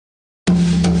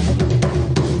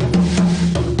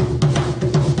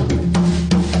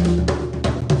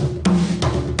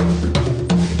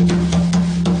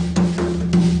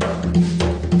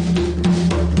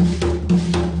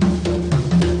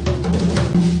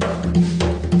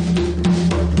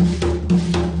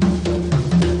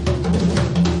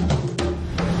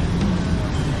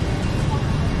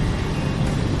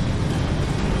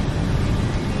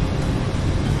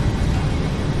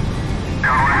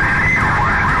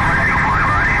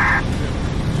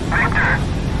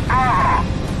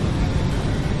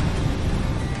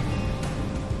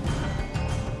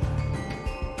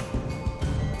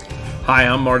Hi,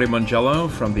 I'm Marty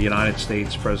Mongiello from the United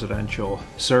States Presidential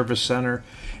Service Center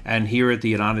and here at the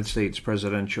United States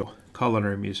Presidential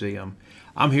Culinary Museum.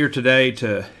 I'm here today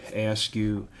to ask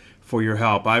you for your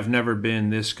help. I've never been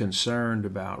this concerned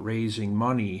about raising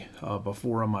money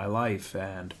before in my life,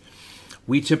 and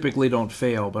we typically don't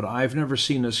fail, but I've never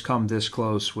seen us come this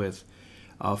close with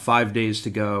 5 days to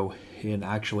go in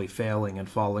actually failing and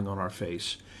falling on our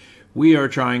face. We are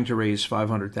trying to raise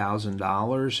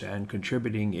 $500,000 and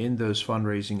contributing in those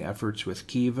fundraising efforts with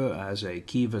Kiva as a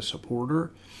Kiva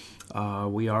supporter.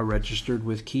 We are registered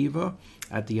with Kiva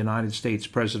at the United States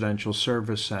Presidential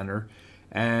Service Center,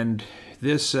 and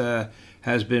this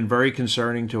has been very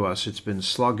concerning to us. It's been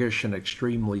sluggish and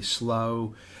extremely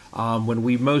slow. When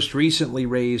we most recently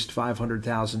raised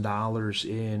 $500,000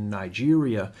 in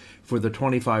Nigeria for the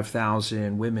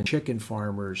 25,000 women chicken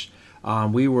farmers,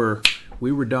 we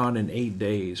were done in 8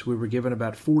 days. We were given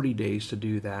about 40 days to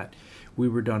do that. We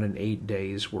were done in 8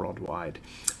 days worldwide.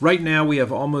 Right now we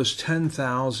have almost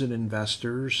 10,000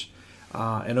 investors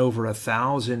and over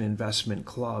 1,000 investment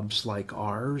clubs like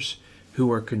ours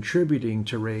who are contributing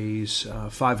to raise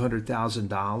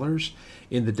 $500,000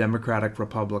 in the Democratic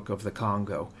Republic of the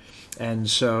Congo. And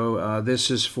so this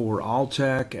is for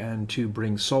Altech and to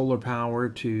bring solar power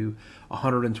to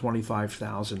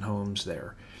 125,000 homes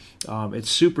there. It's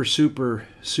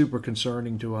super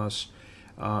concerning to us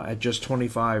at just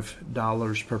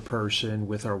 $25 per person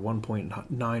with our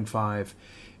 1.95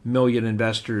 million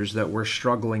investors that we're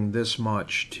struggling this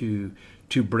much to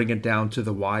bring it down to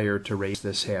the wire to raise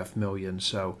this $500,000.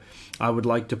 So I would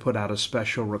like to put out a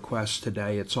special request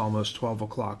today. It's almost 12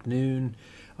 o'clock noon.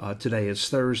 Today is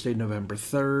Thursday, November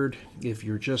 3rd. If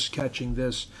you're just catching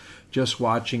this, just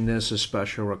watching this, a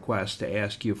special request to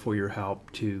ask you for your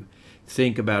help to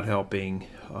think about helping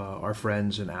our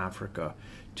friends in Africa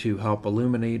to help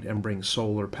illuminate and bring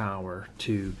solar power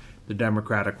to the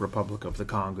Democratic Republic of the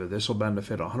Congo. This will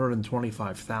benefit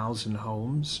 125,000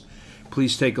 homes.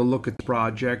 Please take a look at the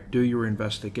project, do your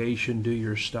investigation, do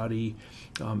your study,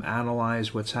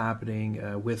 analyze what's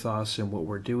happening with us and what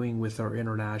we're doing with our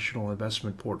international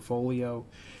investment portfolio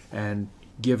and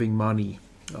giving money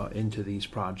into these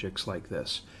projects like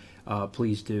this.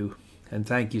 Please do. And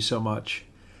thank you so much.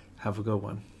 Have a good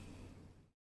one.